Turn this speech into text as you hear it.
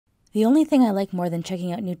The only thing I like more than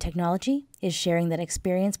checking out new technology is sharing that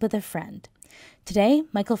experience with a friend. Today,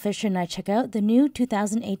 Michael Fisher and I check out the new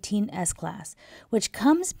 2018 S-Class, which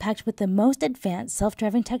comes packed with the most advanced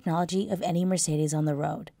self-driving technology of any Mercedes on the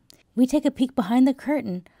road. We take a peek behind the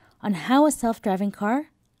curtain on how a self-driving car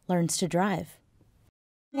learns to drive.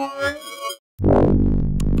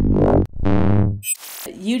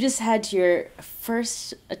 You just had your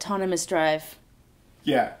first autonomous drive.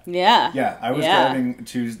 Yeah. Yeah. Yeah, I was driving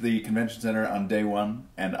to the convention center on day one,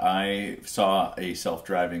 and I saw a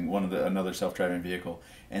self-driving, another self-driving vehicle,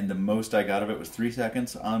 and the most I got of it was 3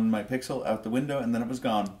 seconds on my Pixel out the window, and then it was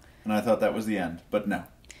gone. And I thought that was the end, but no,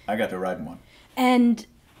 I got to ride in one. And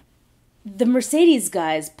the Mercedes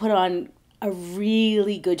guys put on a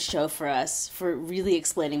really good show for us, for really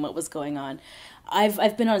explaining what was going on.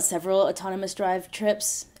 I've been on several autonomous drive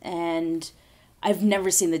trips, and I've never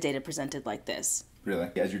seen the data presented like this.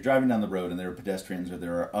 Really? As you're driving down the road and there are pedestrians or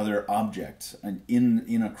there are other objects and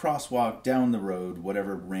in a crosswalk, down the road,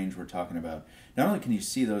 whatever range we're talking about, not only can you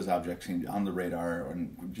see those objects on the radar,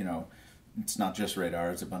 and it's not just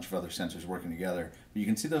radar, it's a bunch of other sensors working together, but you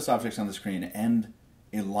can see those objects on the screen and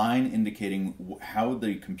a line indicating how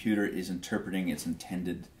the computer is interpreting its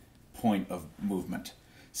intended point of movement.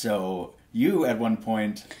 So you, at one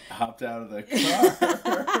point, hopped out of the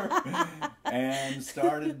car and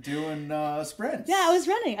started doing sprints. Yeah, I was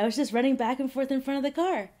running. I was just running back and forth in front of the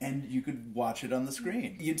car. And you could watch it on the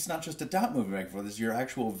screen. It's not just a dot moving back and forth. It's your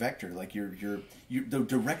actual vector, like the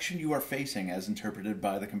direction you are facing as interpreted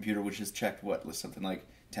by the computer, which is checked, something like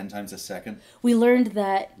 10 times a second? We learned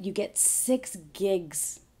that you get 6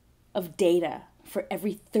 gigs of data for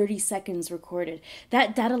every 30 seconds recorded.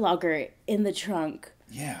 That data logger in the trunk...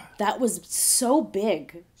 Yeah, that was so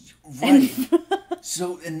big, right?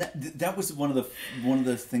 So, and that was one of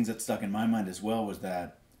the things that stuck in my mind as well, was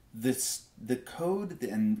that the code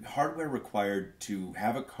and hardware required to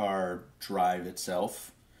have a car drive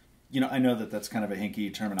itself. I know that that's kind of a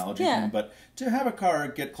hinky terminology thing, but to have a car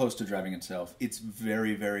get close to driving itself, it's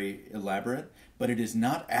very, very elaborate. But it is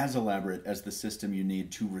not as elaborate as the system you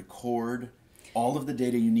need to record all of the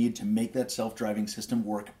data you need to make that self-driving system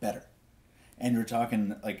work better. And you're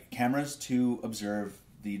talking like cameras to observe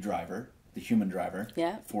the driver, the human driver,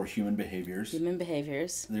 for human behaviors. Human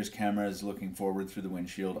behaviors. There's cameras looking forward through the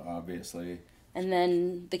windshield, obviously. And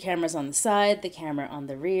then the cameras on the side, the camera on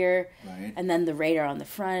the rear, right. And then the radar on the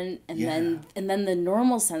front, and then the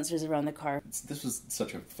normal sensors around the car. This was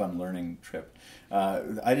such a fun learning trip.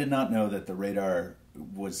 I did not know that the radar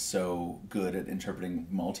was so good at interpreting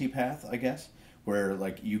multipath, I guess, where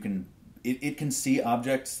like you can... It can see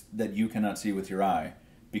objects that you cannot see with your eye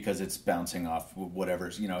because it's bouncing off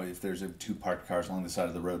whatever's, if there's 2 parked cars along the side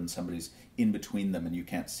of the road and somebody's in between them and you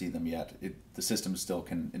can't see them yet, the system still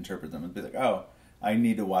can interpret them and be like, oh, I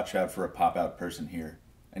need to watch out for a pop-out person here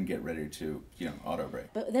and get ready to, auto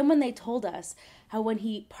brake. But then when they told us how when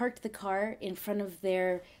he parked the car in front of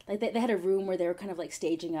their, like they had a room where they were kind of like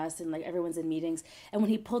staging us and like everyone's in meetings, and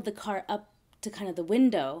when he pulled the car up to kind of the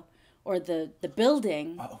window, or the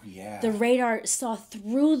building, the radar saw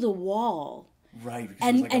through the wall. Right, because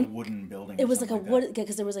it was like a wooden building. It was like a wood,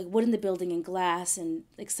 because there was like wood in the building and glass and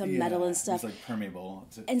like some metal and stuff. It was like permeable.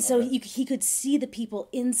 And so he could see the people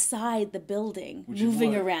inside the building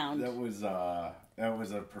moving around. That was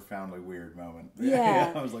a profoundly weird moment.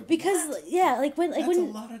 Yeah, I was like, because what? That's a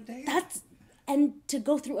lot of data. And to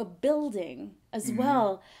go through a building as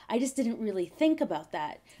well, I just didn't really think about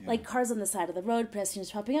that. Yeah. Like cars on the side of the road,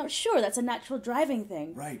 pedestrians popping out. Sure, that's a natural driving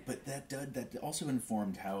thing. Right, but that also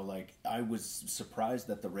informed how, like, I was surprised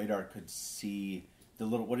that the radar could see the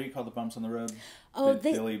little, what do you call the bumps on the road? Oh,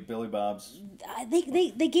 Billy Bobs.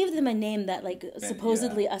 They gave them a name that like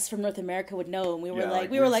supposedly us from North America would know, and we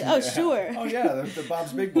were like, oh sure. Oh yeah, the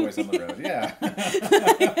Bob's Big Boys on the road. Yeah.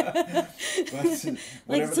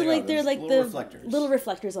 They're like the little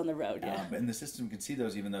reflectors on the road. Yeah. And the system can see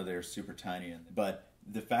those even though they're super tiny. But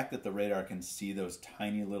the fact that the radar can see those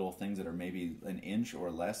tiny little things that are maybe an inch or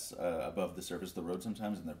less above the surface of the road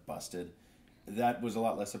sometimes, and they're busted. That was a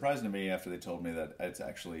lot less surprising to me after they told me that it's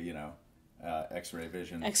actually, X-ray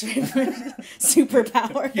vision. X-ray vision.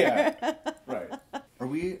 Superpower. Yeah. Right.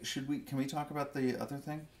 Can we talk about the other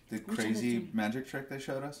thing? The crazy magic trick they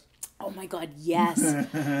showed us? Oh my God, yes.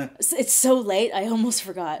 It's so late, I almost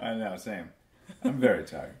forgot. I know, same. I'm very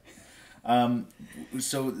tired.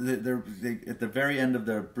 So they at the very end of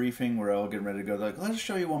the briefing, we're all getting ready to go. They're like, let's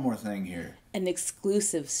show you one more thing here. An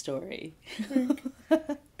exclusive story.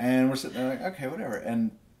 And we're sitting there like, okay, whatever.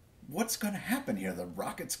 And what's going to happen here? The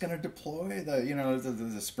rocket's going to deploy,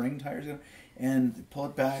 the spring tires, and pull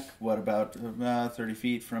it back, about 30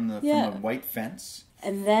 feet from the white fence.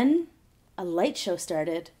 And then a light show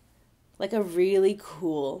started. Like a really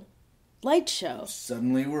cool light show.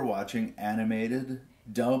 Suddenly we're watching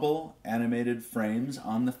double animated frames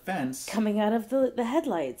on the fence. Coming out of the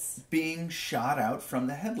headlights. Being shot out from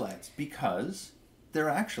the headlights because they're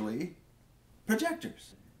actually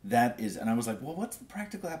projectors. And I was like, well, what's the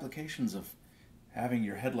practical applications of having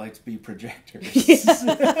your headlights be projectors?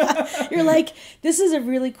 Yeah. You're like, this is a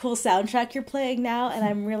really cool soundtrack you're playing now, and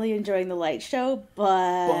I'm really enjoying the light show,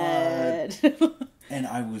 but... And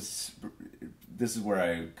this is where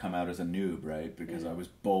I come out as a noob, right? Because I was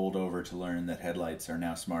bowled over to learn that headlights are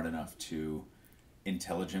now smart enough to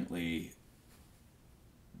intelligently...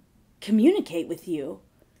 communicate with you.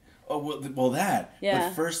 Oh, well that. Yeah.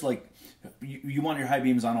 But first, like, you want your high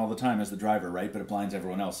beams on all the time as the driver, right? But it blinds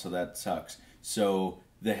everyone else, so that sucks. So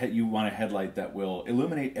you want a headlight that will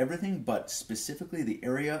illuminate everything, but specifically the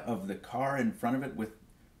area of the car in front of it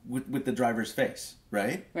with the driver's face,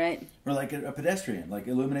 right? Right. Or like a pedestrian, like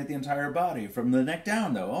illuminate the entire body from the neck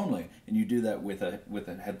down, though, only. And you do that with a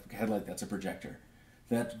headlight that's a projector.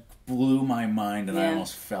 That blew my mind, and I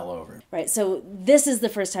almost fell over. Right, so this is the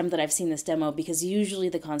first time that I've seen this demo, because usually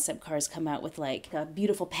the concept cars come out with like a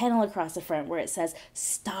beautiful panel across the front where it says,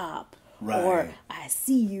 stop. Right. Or I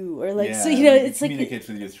see you, or like, Yeah, so you know, it's like communicates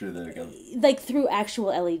with you through through actual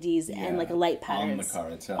LEDs and like a light pattern on the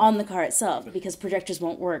car itself. On the car itself, because projectors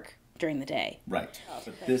won't work during the day. Right.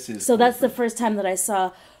 But this is so that's the first time that I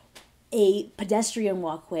saw a pedestrian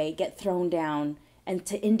walkway get thrown down, and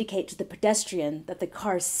to indicate to the pedestrian that the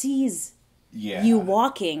car sees you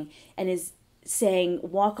walking and is saying,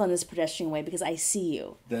 walk on this pedestrian way because I see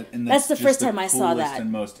you. That's the first time I saw that.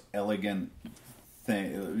 And most elegant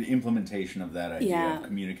implementation of that idea of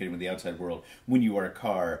communicating with the outside world when you are a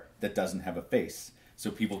car that doesn't have a face, so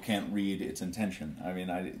people can't read its intention. I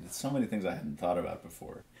mean, so many things I hadn't thought about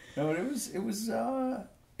before. No, it was a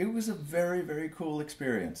very, very cool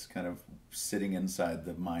experience, kind of sitting inside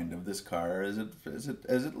the mind of this car as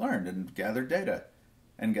it learned and gathered data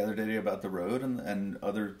about the road and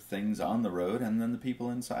other things on the road, and then the people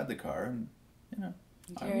inside the car, and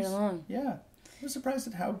carried along. Yeah, I was surprised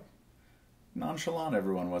at how nonchalant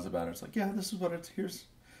everyone was about it. It's like, yeah, this is what here's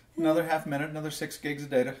another half minute, another 6 gigs of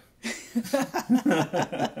data.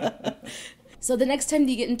 So the next time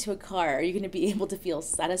you get into a car, are you going to be able to feel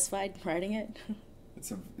satisfied riding it?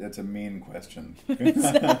 That's a mean question. No,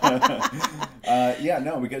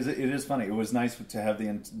 because it is funny. It was nice to have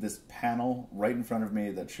this panel right in front of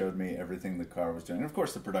me that showed me everything the car was doing. And of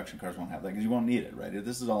course, the production cars won't have that because you won't need it, right?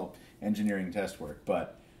 This is all engineering test work.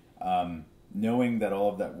 But knowing that all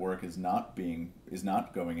of that work is not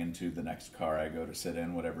going into the next car I go to sit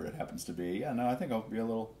in, whatever it happens to be. Yeah, no, I think I'll be a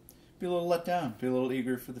little let down, be a little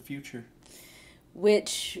eager for the future.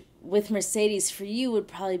 Which, with Mercedes, for you would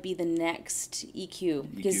probably be the next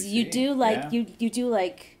EQ, because EQC, you do like you do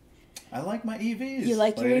like. I like my EVs. You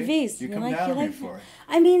like your EVs. You come down on me for it.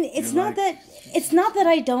 I mean, it's not that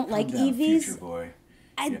I don't like EVs. Future boy.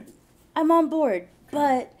 I'm on board,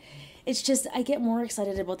 but it's just I get more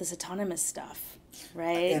excited about this autonomous stuff,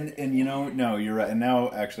 right? And no, you're right. And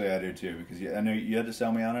now actually I do too, because I know you had to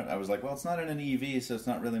sell me on it. I was like, well, it's not in an EV, so it's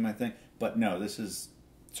not really my thing. But no, this is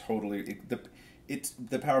totally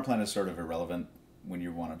the power plant is sort of irrelevant when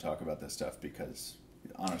you want to talk about this stuff, because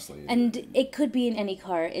honestly, it could be in any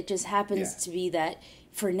car. It just happens to be that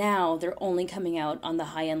for now they're only coming out on the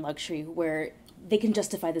high-end luxury where they can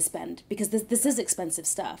justify the spend, because this is expensive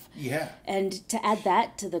stuff. Yeah. And to add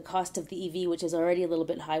that to the cost of the EV, which is already a little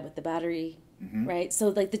bit high with the battery, right? So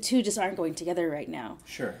like the two just aren't going together right now.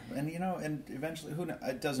 Sure. And and eventually,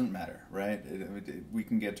 it doesn't matter, right? We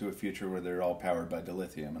can get to a future where they're all powered by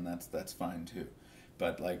dilithium, and that's fine too.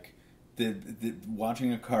 But like the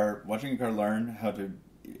watching a car learn how to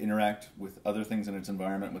interact with other things in its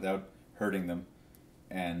environment without hurting them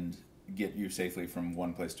and get you safely from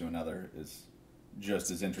one place to another is just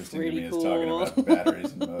as interesting to me as talking about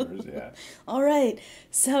batteries and motors. Yeah. All right.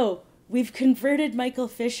 So we've converted Michael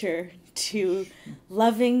Fisher to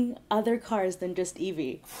loving other cars than just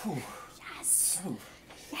EV. Yes.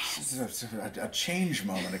 Yes. A change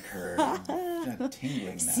moment occurred. I'm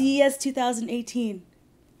tingling now. CES 2018.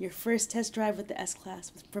 Your first test drive with the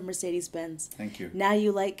S-Class from Mercedes-Benz. Thank you. Now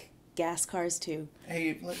you like gas cars too.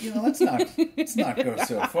 Hey, let's not go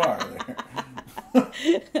so far there.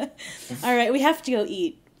 All right, we have to go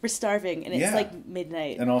eat. We're starving, and it's like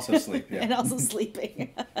midnight. And also sleep, yeah. And also sleeping.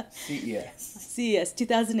 CES. CES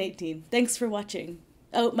 2018. Thanks for watching.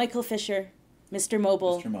 Oh, Michael Fisher, Mr.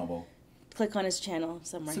 Mobile. Mr. Mobile. Click on his channel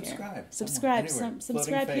somewhere Subscribe. here. Subscribe.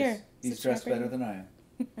 Subscribe here. He's Subscribe dressed better than I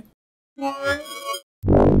am.